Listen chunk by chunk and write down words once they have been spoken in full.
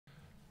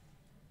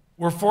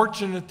We're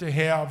fortunate to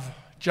have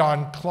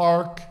John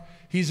Clarke.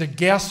 He's a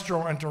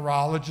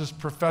gastroenterologist,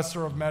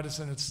 professor of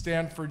medicine at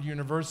Stanford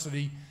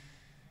University.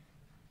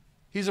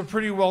 He's a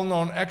pretty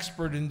well-known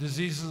expert in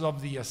diseases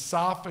of the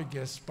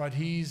esophagus, but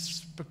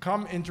he's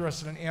become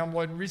interested in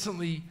amyloid and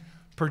recently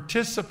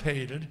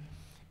participated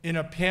in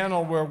a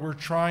panel where we're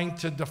trying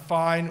to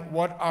define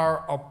what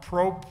are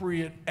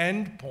appropriate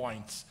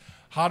endpoints.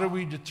 How do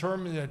we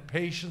determine that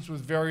patients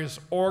with various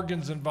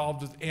organs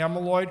involved with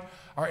amyloid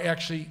are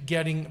actually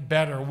getting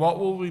better? What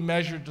will we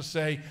measure to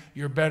say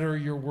you're better,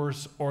 you're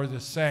worse, or the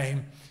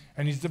same?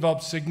 And he's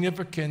developed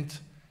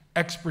significant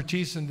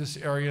expertise in this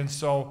area, and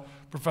so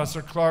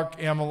Professor Clarke,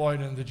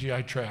 amyloid and the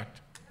GI tract.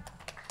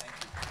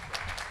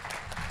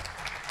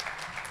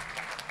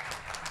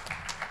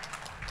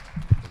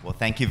 Well,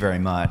 thank you very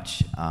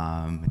much.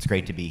 It's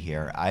great to be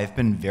here. I've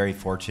been very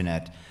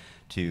fortunate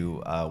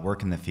to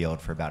work in the field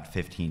for about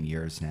 15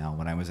 years now.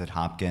 When I was at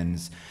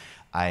Hopkins,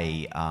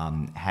 I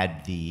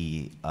had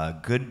the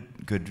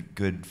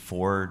good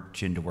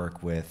fortune to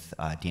work with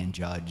Dan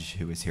Judge,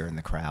 who is here in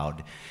the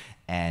crowd,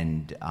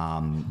 and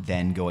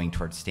then going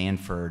towards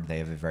Stanford, they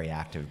have a very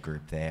active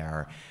group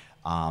there.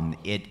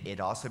 It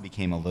also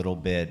became a little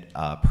bit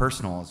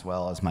personal as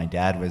well, as my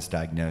dad was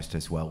diagnosed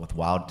as well with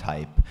wild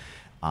type.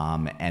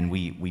 And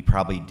we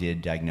probably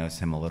did diagnose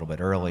him a little bit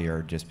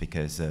earlier just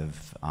because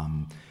of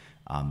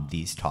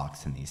these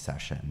talks and these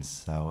sessions.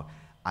 So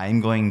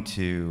I'm going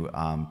to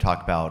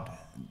talk about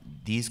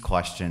these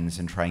questions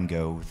and try and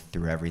go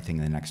through everything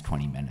in the next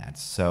 20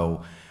 minutes.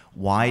 So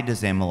why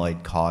does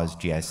amyloid cause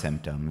GI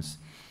symptoms?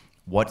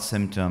 What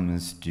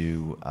symptoms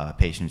do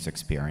patients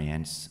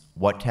experience?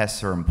 What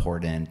tests are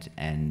important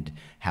and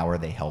how are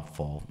they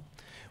helpful?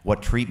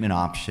 What treatment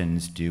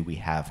options do we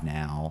have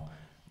now?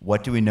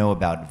 What do we know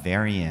about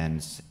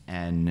variants,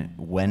 and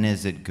when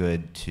is it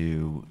good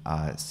to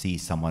see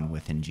someone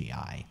within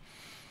GI?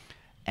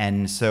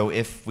 And so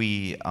if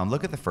we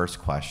look at the first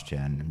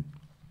question,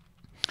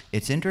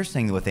 it's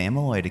interesting that with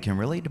amyloid, it can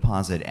really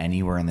deposit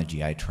anywhere in the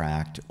GI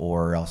tract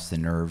or else the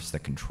nerves that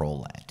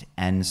control it.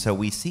 And so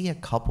we see a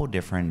couple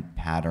different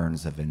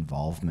patterns of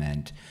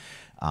involvement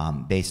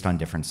based on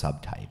different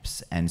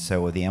subtypes. And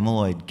so the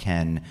amyloid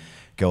can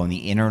go in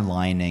the inner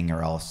lining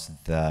or else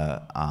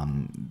the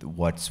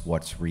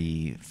what's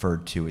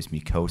referred to as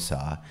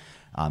mucosa.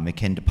 It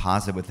can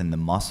deposit within the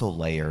muscle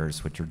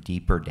layers, which are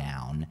deeper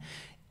down.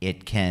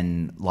 It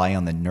can lie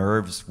on the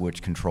nerves,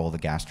 which control the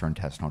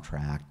gastrointestinal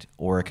tract,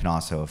 or it can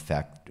also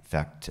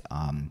affect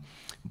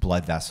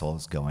blood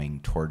vessels going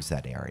towards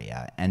that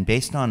area. And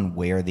based on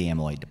where the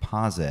amyloid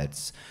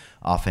deposits,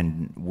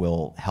 often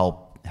will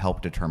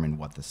help determine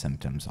what the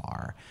symptoms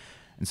are.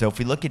 And so if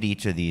we look at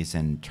each of these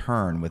in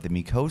turn, with the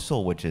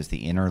mucosal, which is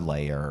the inner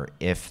layer,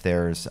 if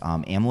there's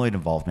amyloid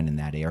involvement in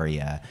that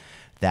area,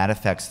 that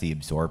affects the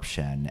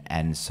absorption.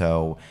 And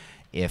so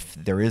if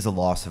there is a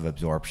loss of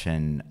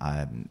absorption,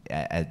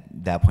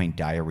 at that point,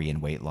 diarrhea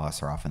and weight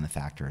loss are often the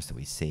factors that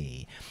we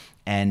see.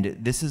 And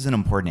this is an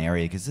important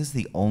area because this is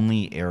the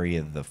only area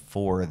of the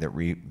four that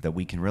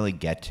we can really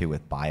get to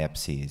with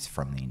biopsies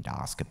from the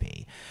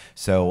endoscopy.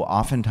 So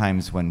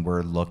oftentimes when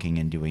we're looking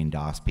and doing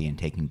endoscopy and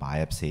taking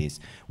biopsies,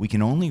 we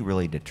can only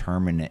really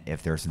determine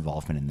if there's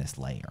involvement in this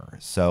layer.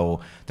 So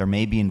there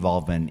may be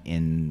involvement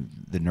in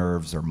the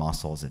nerves or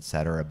muscles, et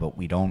cetera, but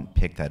we don't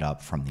pick that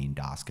up from the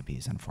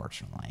endoscopies,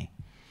 unfortunately.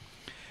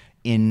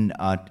 In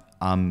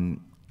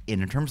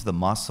terms of the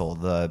muscle,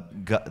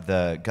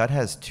 the gut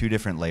has two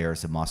different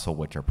layers of muscle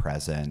which are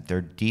present.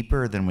 They're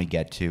deeper than we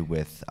get to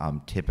with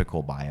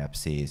typical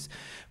biopsies,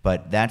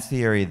 but that's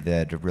the area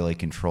that really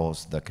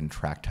controls the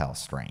contractile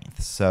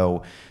strength.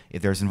 So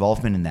if there's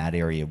involvement in that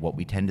area, what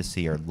we tend to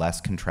see are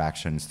less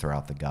contractions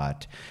throughout the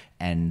gut,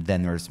 and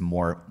then there's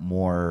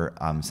more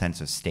sense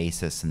of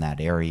stasis in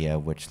that area,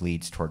 which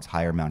leads towards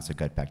higher amounts of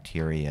gut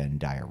bacteria and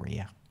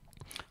diarrhea.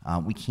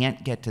 We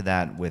can't get to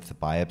that with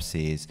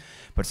biopsies,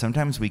 but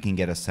sometimes we can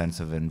get a sense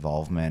of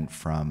involvement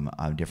from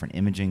different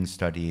imaging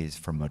studies,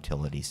 from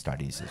motility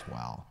studies as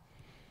well.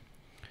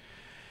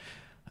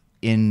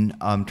 In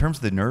terms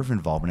of the nerve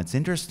involvement, it's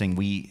interesting.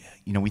 We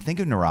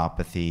think of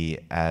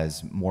neuropathy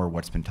as more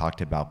what's been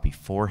talked about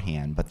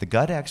beforehand, but the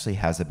gut actually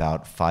has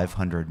about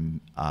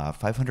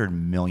 500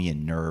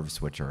 million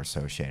nerves which are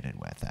associated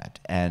with it.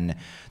 And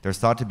there's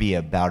thought to be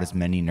about as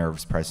many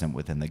nerves present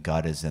within the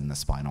gut as in the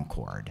spinal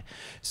cord.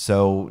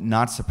 So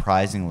not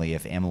surprisingly,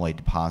 if amyloid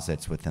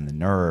deposits within the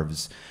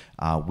nerves,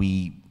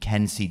 we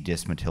can see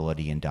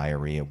dysmotility and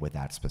diarrhea with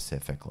that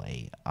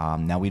specifically.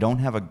 Now, we don't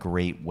have a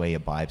great way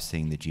of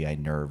biopsying the GI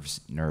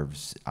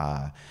nerves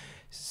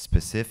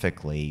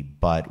specifically,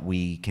 but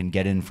we can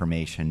get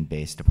information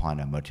based upon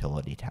a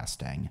motility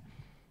testing.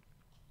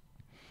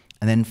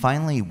 And then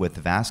finally, with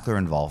the vascular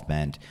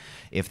involvement,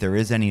 if there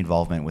is any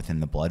involvement within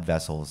the blood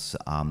vessels,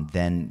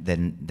 then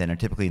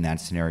typically in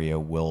that scenario,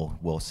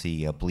 we'll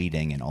see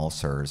bleeding and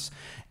ulcers.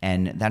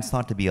 And that's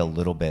thought to be a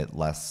little bit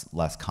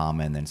less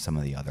common than some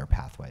of the other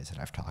pathways that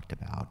I've talked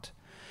about.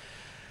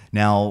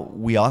 Now,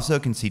 we also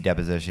can see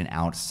deposition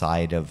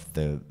outside of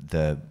the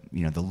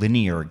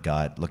linear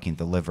gut, looking at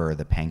the liver,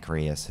 the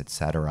pancreas, et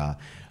cetera.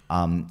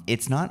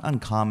 It's not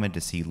uncommon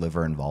to see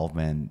liver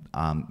involvement.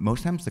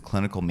 Most times the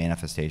clinical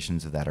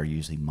manifestations of that are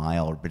usually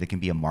mild, but it can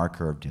be a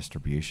marker of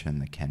distribution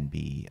that can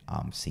be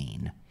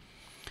seen.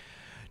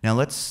 Now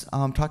let's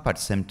talk about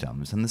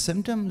symptoms. And the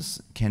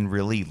symptoms can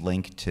really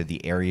link to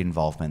the area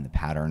involvement, the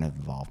pattern of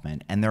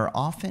involvement, and they're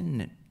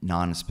often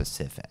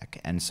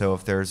non-specific. And so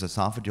if there's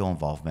esophageal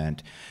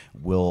involvement,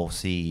 we'll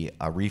see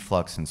a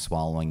reflux and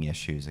swallowing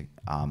issues,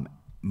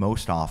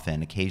 most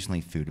often,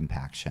 occasionally food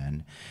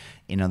impaction.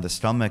 The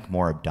stomach,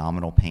 more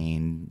abdominal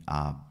pain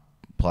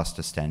plus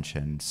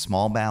distension.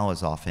 Small bowel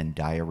is often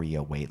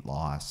diarrhea, weight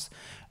loss.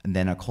 And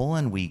then a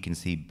colon, we can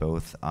see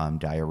both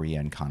diarrhea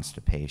and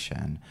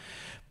constipation.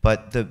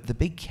 But the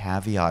big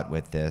caveat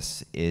with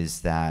this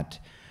is that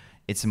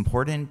it's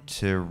important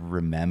to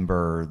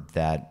remember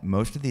that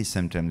most of these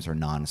symptoms are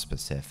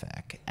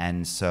nonspecific.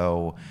 And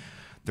so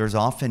there's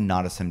often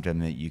not a symptom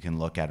that you can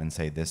look at and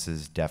say, this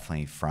is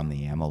definitely from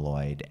the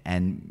amyloid.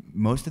 And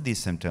most of these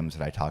symptoms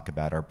that I talk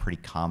about are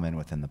pretty common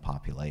within the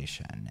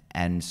population.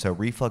 And so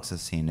reflux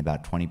is seen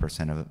about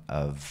 20%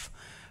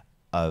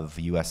 of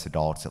US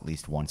adults at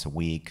least once a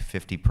week,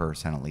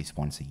 50% at least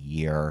once a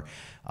year.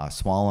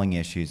 Swallowing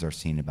issues are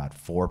seen about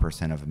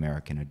 4% of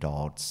American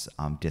adults.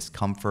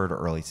 Discomfort or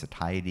early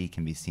satiety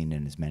can be seen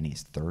in as many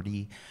as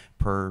 30%,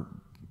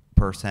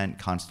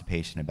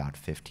 constipation about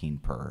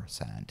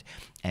 15%,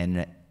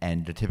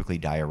 and typically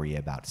diarrhea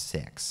about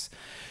 6%.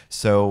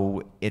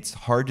 So it's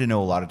hard to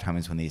know a lot of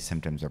times when these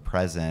symptoms are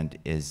present,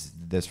 is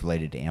this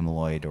related to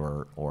amyloid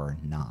or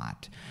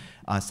not?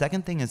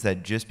 Second thing is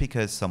that just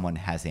because someone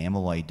has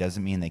amyloid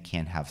doesn't mean they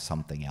can't have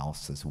something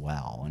else as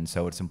well. And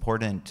so it's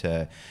important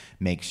to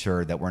make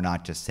sure that we're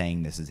not just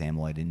saying this is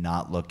amyloid and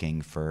not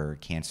looking for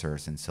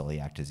cancers and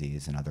celiac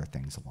disease and other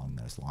things along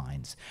those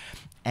lines.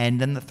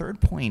 And then the third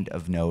point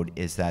of note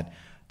is that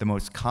the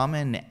most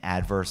common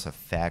adverse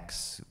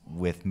effects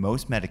with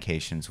most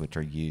medications which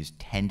are used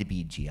tend to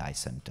be GI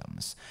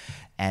symptoms.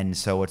 And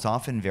so it's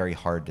often very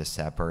hard to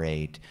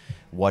separate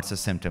what's a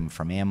symptom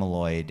from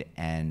amyloid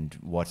and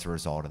what's a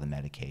result of the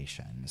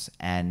medications.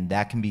 And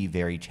that can be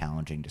very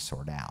challenging to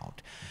sort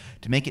out.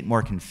 To make it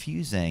more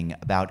confusing,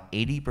 about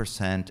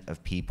 80%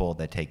 of people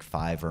that take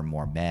 5 or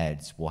more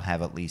meds will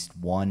have at least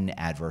one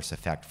adverse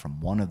effect from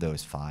one of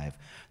those 5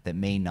 that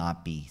may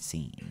not be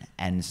seen.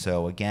 And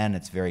so again,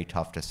 it's very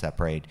tough to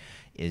separate,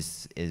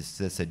 is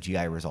this a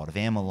GI result of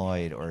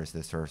amyloid, or is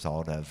this a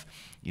result of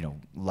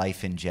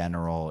life in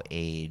general,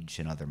 age,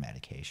 and other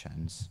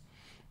medications?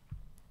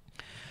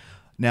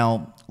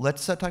 Now,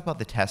 let's talk about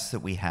the tests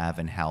that we have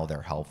and how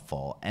they're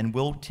helpful. And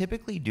we'll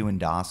typically do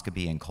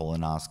endoscopy and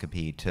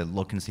colonoscopy to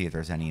look and see if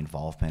there's any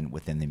involvement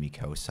within the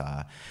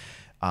mucosa.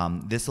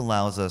 This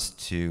allows us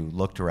to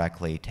look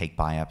directly, take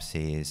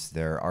biopsies.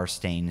 There are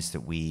stains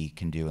that we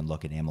can do and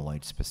look at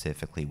amyloid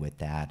specifically with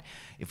that.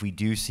 If we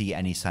do see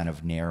any sign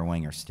of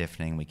narrowing or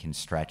stiffening, we can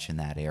stretch in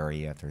that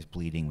area. If there's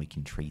bleeding, we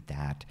can treat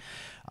that.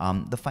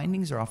 The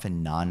findings are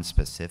often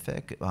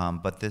non-specific,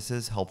 but this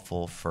is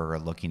helpful for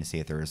looking to see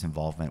if there is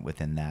involvement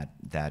within that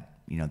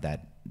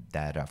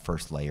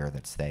first layer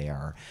that's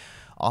there.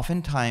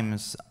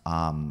 Oftentimes,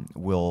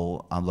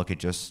 we'll look at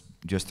just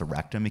the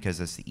rectum because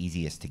it's the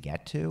easiest to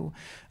get to.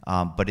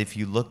 But if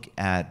you look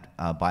at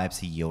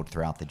biopsy yield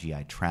throughout the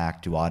GI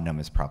tract, duodenum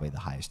is probably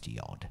the highest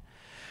yield.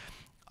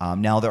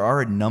 Now, there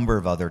are a number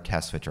of other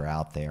tests which are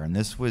out there, and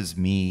this was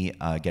me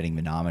getting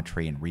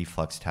manometry and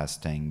reflux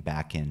testing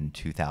back in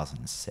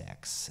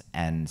 2006.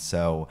 And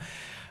so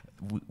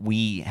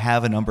we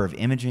have a number of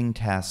imaging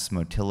tests,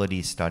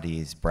 motility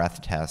studies,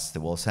 breath tests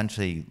that will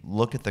essentially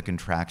look at the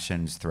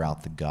contractions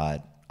throughout the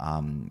gut.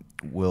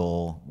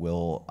 We'll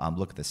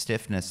look at the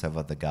stiffness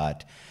of the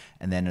gut,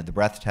 and then the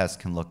breath test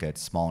can look at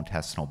small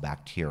intestinal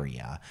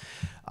bacteria.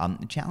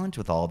 The challenge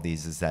with all of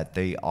these is that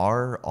they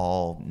are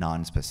all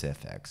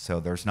non-specific, so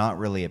there's not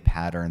really a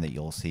pattern that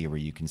you'll see where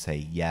you can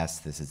say, yes,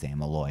 this is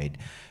amyloid,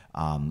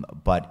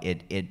 but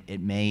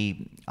it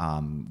may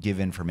give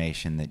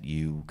information that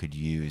you could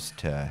use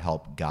to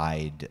help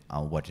guide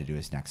what to do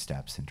as next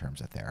steps in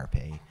terms of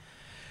therapy.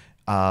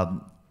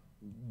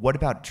 What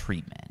about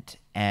treatment?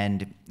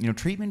 And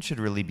treatment should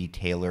really be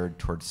tailored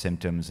towards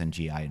symptoms and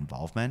GI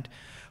involvement.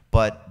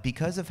 But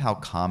because of how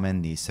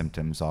common these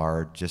symptoms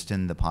are just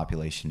in the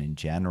population in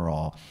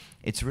general,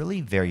 it's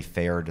really very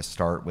fair to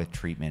start with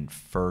treatment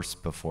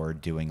first before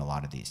doing a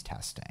lot of these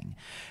testing.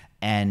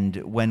 And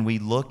when we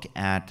look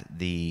at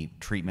the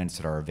treatments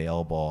that are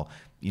available,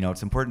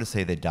 it's important to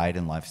say that diet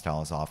and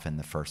lifestyle is often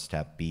the first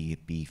step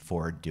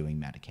before doing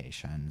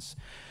medications.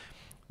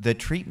 The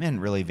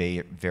treatment really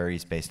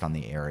varies based on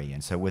the area.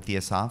 And so with the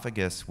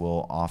esophagus,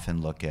 we'll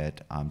often look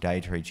at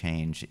dietary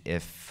change.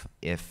 If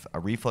a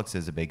reflux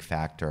is a big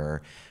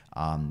factor,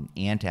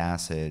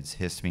 antacids,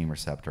 histamine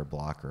receptor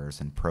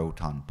blockers, and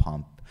proton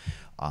pump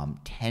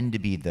tend to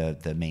be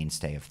the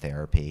mainstay of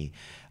therapy.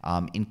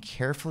 In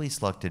carefully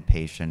selected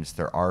patients,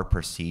 there are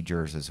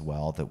procedures as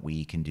well that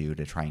we can do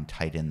to try and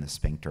tighten the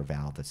sphincter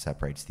valve that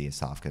separates the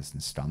esophagus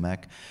and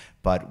stomach,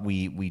 but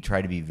we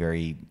try to be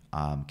very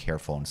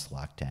careful in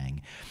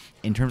selecting.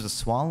 In terms of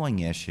swallowing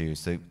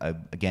issues,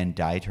 again,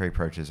 dietary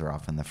approaches are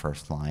often the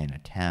first line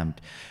attempt,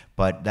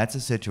 but that's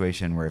a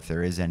situation where if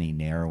there is any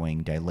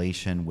narrowing,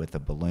 dilation with a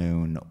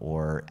balloon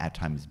or at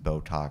times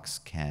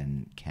Botox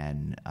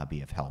can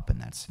be of help in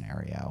that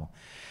scenario.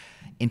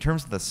 In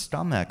terms of the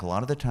stomach, a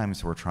lot of the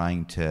times we're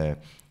trying to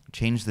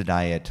change the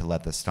diet to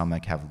let the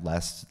stomach have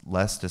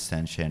less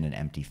distension and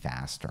empty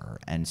faster.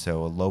 And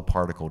so a low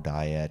particle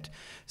diet,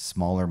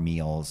 smaller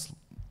meals,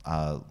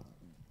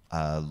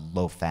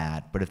 low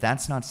fat. But if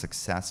that's not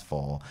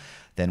successful,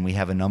 then we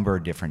have a number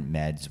of different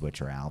meds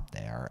which are out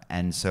there.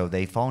 And so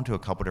they fall into a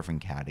couple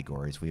different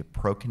categories. We have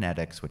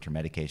prokinetics, which are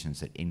medications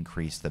that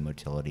increase the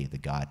motility of the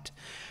gut.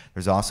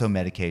 There's also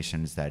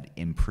medications that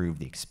improve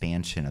the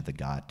expansion of the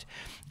gut.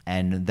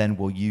 And then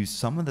we'll use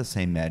some of the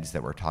same meds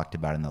that were talked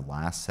about in the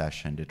last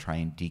session to try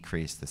and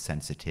decrease the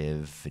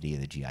sensitivity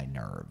of the GI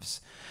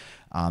nerves.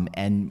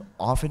 And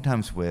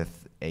oftentimes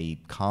with a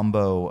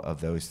combo of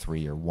those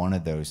three or one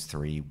of those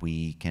three,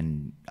 we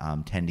can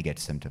tend to get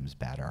symptoms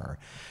better.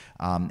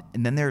 And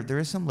then there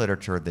is some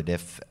literature that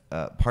if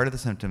part of the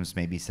symptoms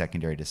may be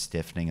secondary to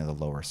stiffening of the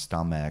lower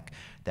stomach,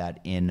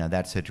 that in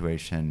that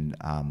situation,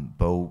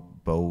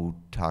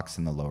 Botox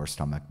in the lower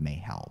stomach may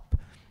help.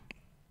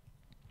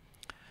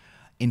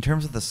 In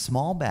terms of the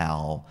small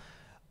bowel,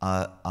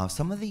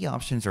 some of the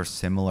options are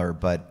similar,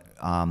 but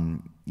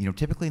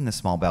typically in the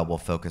small bowel, we'll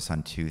focus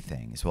on two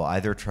things. We'll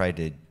either try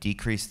to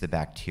decrease the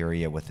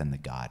bacteria within the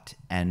gut,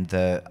 and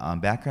the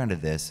background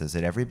of this is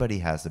that everybody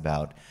has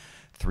about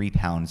 3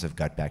 pounds of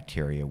gut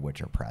bacteria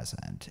which are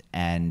present,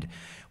 and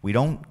we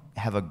don't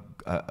have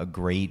a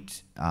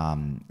great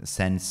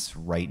sense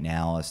right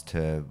now as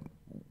to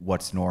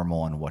what's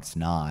normal and what's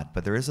not,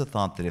 but there is a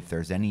thought that if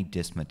there's any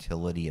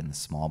dysmotility in the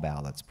small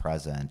bowel that's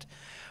present,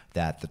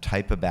 that the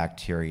type of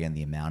bacteria and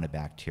the amount of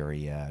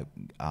bacteria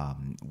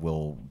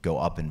will go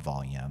up in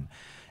volume.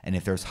 And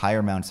if there's higher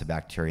amounts of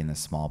bacteria in the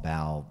small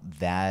bowel,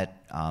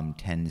 that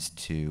tends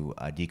to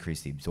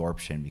decrease the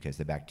absorption because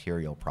the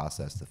bacteria will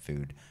process the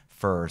food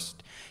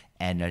first,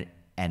 and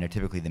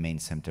typically the main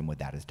symptom with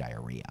that is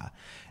diarrhea.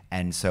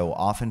 And so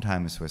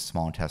oftentimes with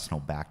small intestinal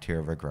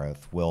bacterial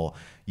overgrowth, we'll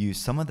use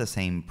some of the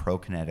same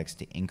prokinetics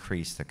to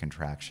increase the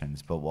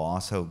contractions, but we'll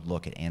also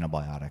look at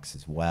antibiotics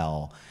as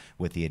well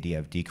with the idea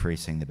of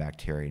decreasing the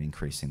bacteria and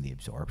increasing the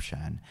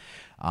absorption.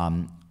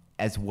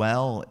 As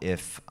well,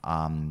 if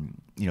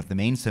the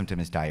main symptom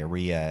is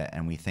diarrhea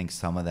and we think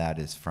some of that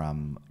is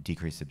from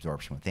decreased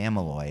absorption with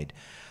amyloid,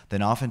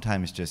 then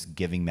oftentimes just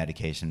giving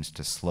medications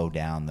to slow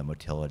down the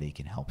motility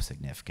can help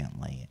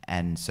significantly.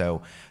 And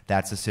so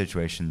that's a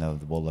situation, though,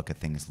 that we'll look at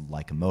things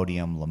like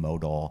Imodium,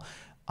 Lamodal,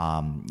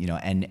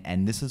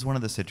 and this is one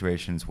of the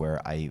situations where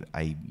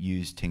I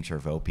use tincture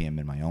of opium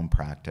in my own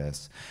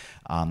practice.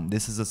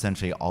 This is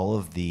essentially all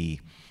of the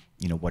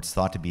what's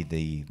thought to be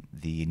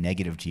the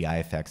negative GI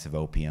effects of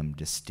opium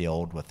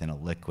distilled within a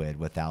liquid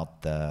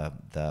without the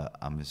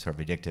sort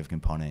of addictive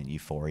component,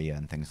 euphoria,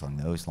 and things along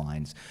those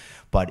lines.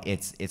 But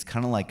it's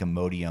kind of like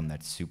Imodium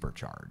that's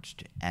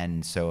supercharged.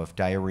 And so if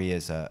diarrhea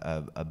is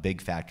a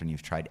big factor and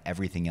you've tried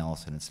everything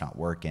else and it's not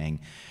working,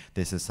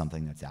 this is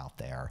something that's out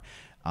there.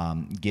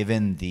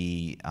 Given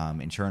the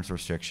insurance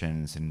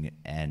restrictions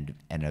and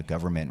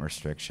government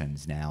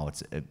restrictions now,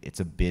 it's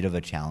a bit of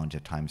a challenge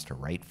at times to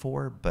write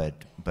for,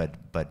 but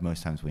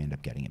most times we end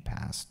up getting it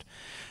passed.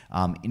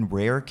 In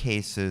rare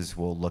cases,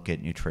 we'll look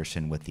at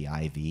nutrition with the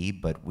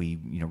IV, but we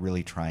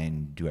really try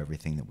and do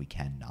everything that we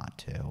can not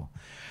to.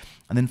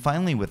 And then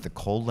finally, with the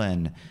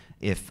colon,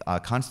 if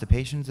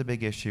constipation is a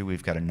big issue,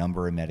 we've got a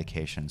number of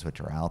medications which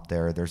are out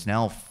there. There's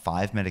now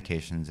 5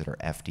 medications that are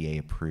FDA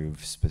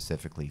approved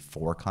specifically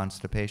for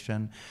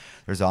constipation.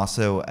 There's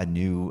also a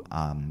new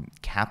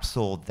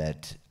capsule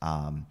that's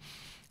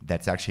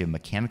actually a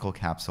mechanical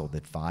capsule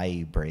that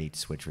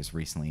vibrates, which was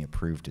recently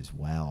approved as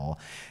well.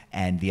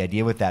 And the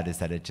idea with that is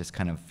that it just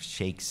kind of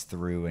shakes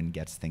through and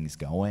gets things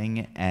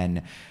going.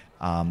 And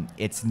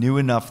it's new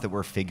enough that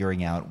we're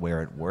figuring out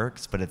where it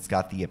works, but it's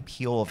got the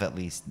appeal of at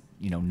least,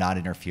 not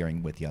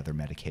interfering with the other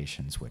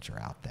medications which are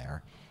out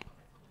there.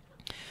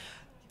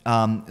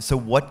 So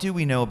what do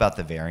we know about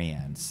the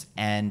variants?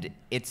 And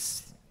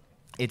it's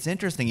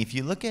interesting. If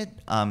you look at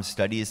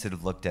studies that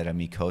have looked at a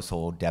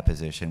mucosal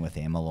deposition with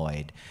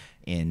amyloid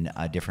in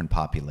different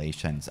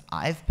populations,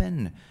 I've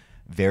been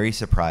very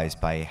surprised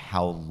by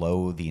how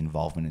low the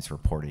involvement is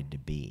reported to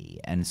be.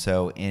 And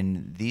so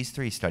in these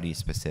 3 studies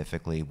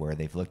specifically, where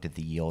they've looked at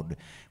the yield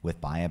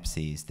with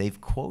biopsies, they've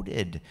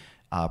quoted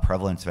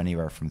prevalence of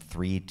anywhere from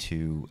 3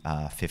 to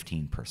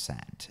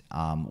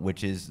 15%,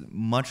 which is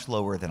much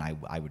lower than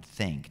I would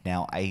think.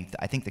 Now, I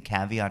think the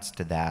caveats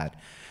to that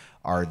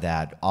are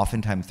that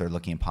oftentimes they're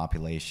looking at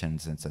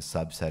populations, and it's a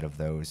subset of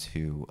those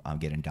who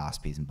get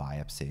endoscopies and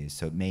biopsies.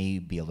 So it may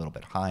be a little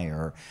bit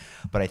higher,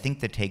 but I think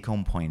the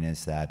take-home point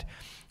is that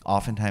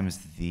oftentimes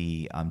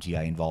the GI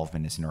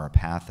involvement is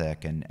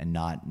neuropathic and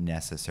not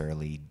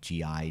necessarily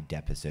GI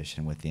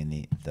deposition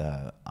within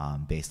the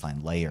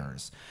baseline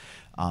layers.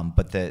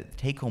 But the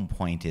take-home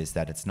point is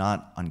that it's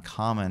not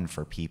uncommon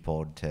for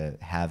people to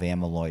have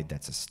amyloid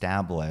that's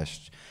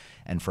established,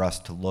 and for us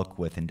to look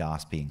with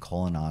endoscopy and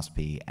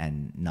colonoscopy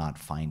and not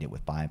find it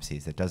with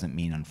biopsies. That doesn't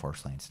mean,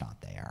 unfortunately, it's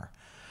not there.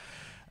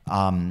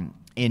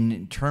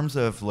 In terms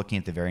of looking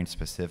at the variant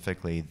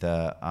specifically,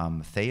 the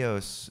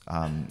Theos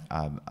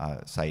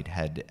site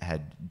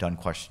had done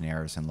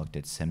questionnaires and looked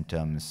at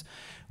symptoms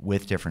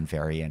with different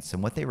variants.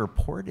 And what they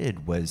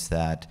reported was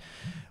that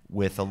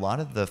with a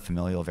lot of the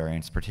familial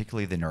variants,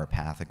 particularly the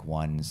neuropathic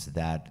ones,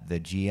 that the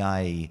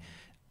GI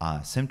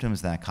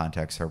symptoms in that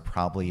context are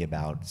probably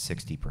about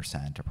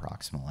 60%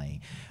 approximately.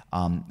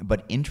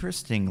 But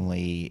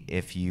interestingly,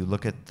 if you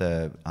look at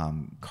the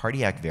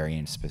cardiac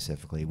variants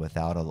specifically,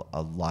 without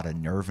a lot of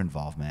nerve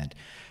involvement,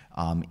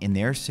 in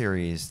their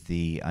series,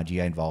 the GI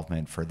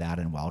involvement for that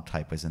and wild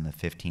type was in the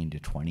 15 to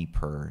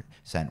 20%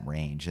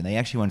 range. And they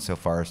actually went so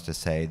far as to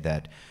say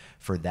that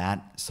for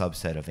that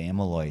subset of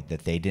amyloid,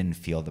 that they didn't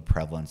feel the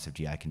prevalence of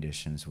GI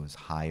conditions was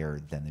higher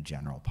than the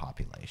general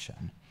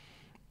population.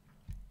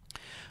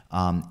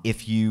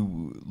 If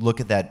you look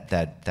at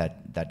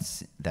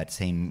that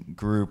same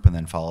group and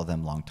then follow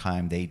them a long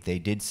time, they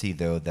did see,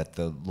 though, that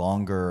the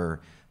longer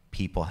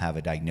people have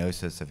a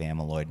diagnosis of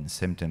amyloid and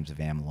symptoms of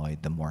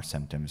amyloid, the more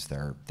symptoms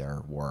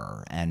there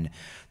were. And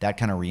that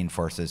kind of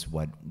reinforces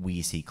what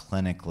we see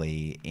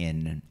clinically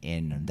in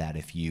that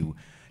if you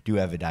do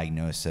have a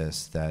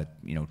diagnosis, that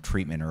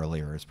treatment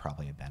earlier is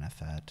probably a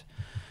benefit.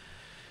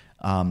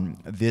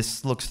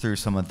 This looks through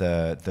some of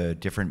the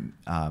different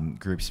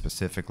groups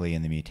specifically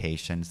in the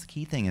mutations. The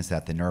key thing is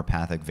that the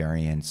neuropathic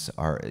variants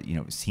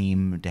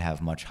seem to have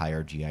much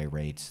higher GI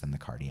rates than the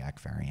cardiac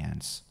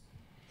variants.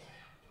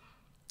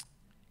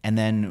 And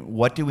then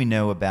what do we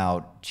know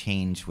about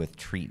change with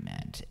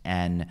treatment?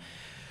 And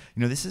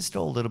this is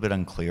still a little bit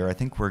unclear. I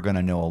think we're going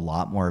to know a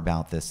lot more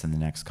about this in the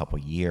next couple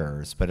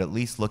years, but at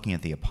least looking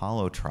at the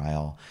Apollo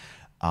trial,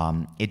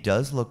 it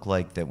does look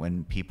like that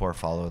when people are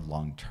followed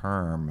long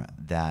term,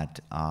 that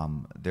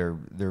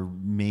there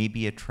may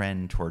be a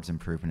trend towards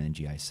improvement in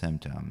GI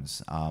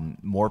symptoms.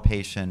 More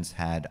patients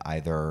had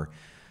either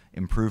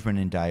improvement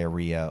in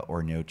diarrhea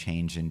or no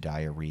change in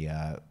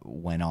diarrhea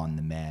when on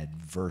the med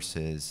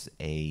versus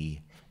a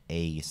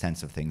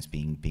sense of things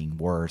being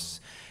worse.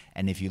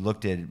 And if you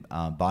looked at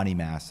body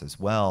mass as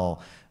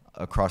well,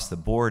 across the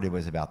board, it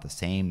was about the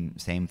same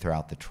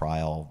throughout the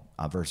trial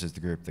versus the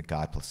group that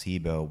got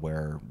placebo,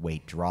 where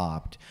weight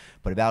dropped.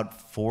 But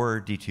about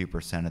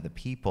 42% of the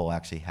people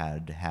actually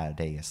had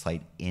a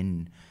slight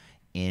increase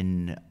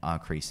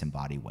in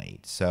body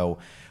weight. So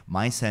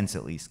my sense,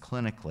 at least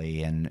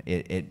clinically, and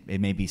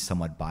it may be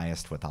somewhat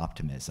biased with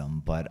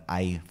optimism, but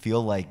I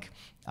feel like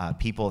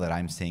people that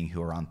I'm seeing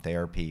who are on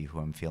therapy, who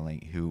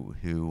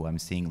I'm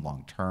seeing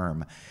long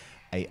term,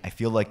 I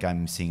feel like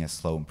I'm seeing a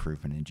slow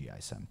improvement in GI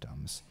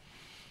symptoms.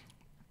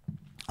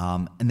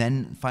 And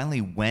then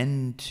finally,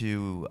 when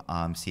to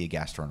see a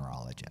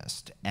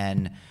gastroenterologist.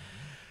 And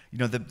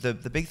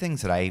the big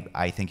things that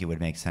I think it would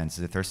make sense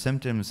is if there's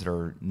symptoms that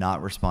are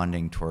not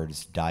responding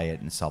towards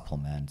diet and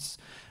supplements,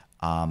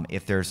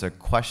 if there's a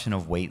question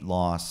of weight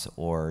loss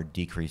or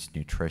decreased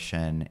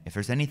nutrition, if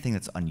there's anything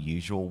that's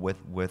unusual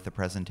with the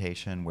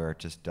presentation where it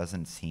just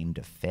doesn't seem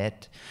to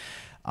fit,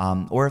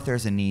 or if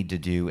there's a need to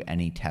do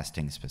any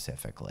testing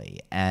specifically.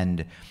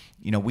 And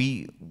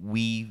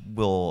we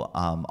will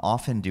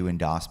often do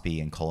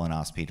endoscopy and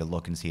colonoscopy to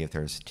look and see if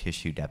there's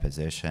tissue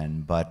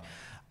deposition, but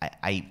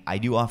I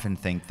do often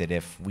think that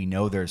if we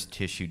know there's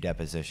tissue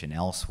deposition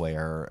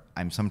elsewhere,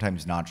 I'm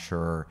sometimes not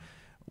sure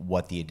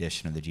what the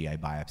addition of the GI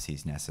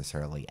biopsies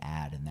necessarily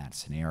add in that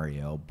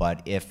scenario.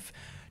 But if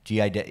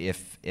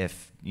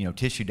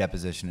tissue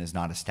deposition is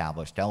not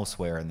established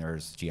elsewhere and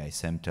there's GI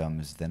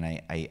symptoms,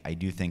 then I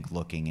do think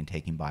looking and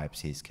taking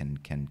biopsies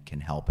can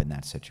help in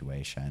that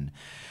situation.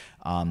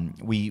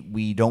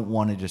 We don't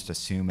want to just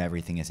assume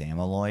everything is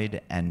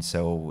amyloid, and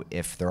so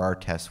if there are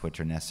tests which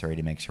are necessary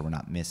to make sure we're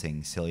not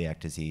missing celiac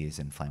disease,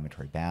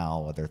 inflammatory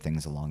bowel, other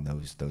things along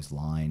those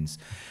lines,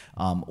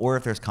 or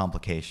if there's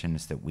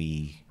complications that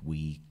we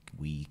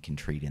can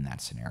treat in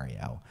that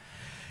scenario.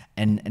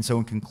 And so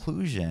in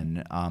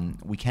conclusion,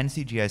 we can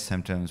see GI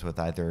symptoms with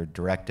either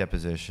direct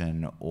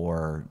deposition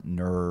or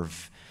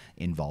nerve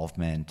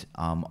involvement.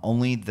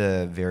 Only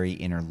the very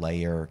inner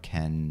layer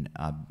can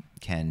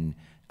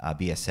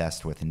be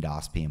assessed with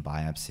endoscopy and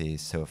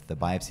biopsies. So if the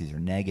biopsies are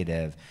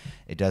negative,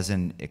 it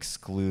doesn't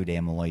exclude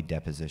amyloid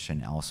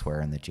deposition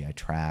elsewhere in the GI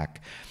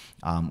tract.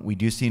 We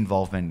do see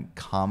involvement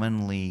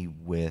commonly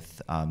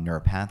with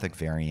neuropathic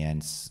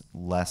variants,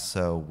 less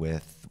so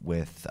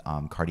with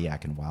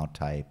cardiac and wild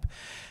type.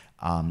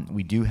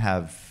 We do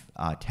have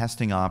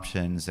testing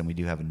options, and we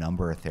do have a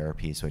number of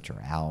therapies which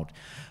are out.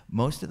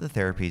 Most of the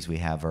therapies we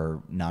have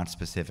are not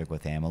specific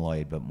with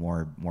amyloid, but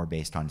more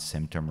based on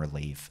symptom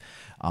relief.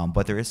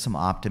 But there is some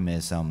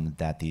optimism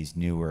that these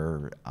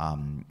newer,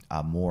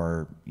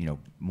 more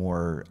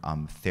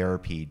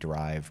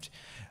therapy-derived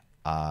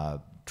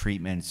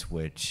treatments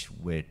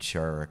which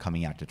are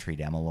coming out to treat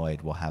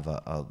amyloid will have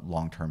a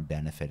long-term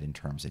benefit in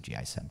terms of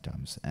GI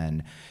symptoms,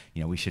 and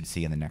we should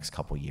see in the next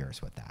couple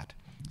years with that.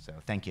 So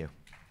thank you.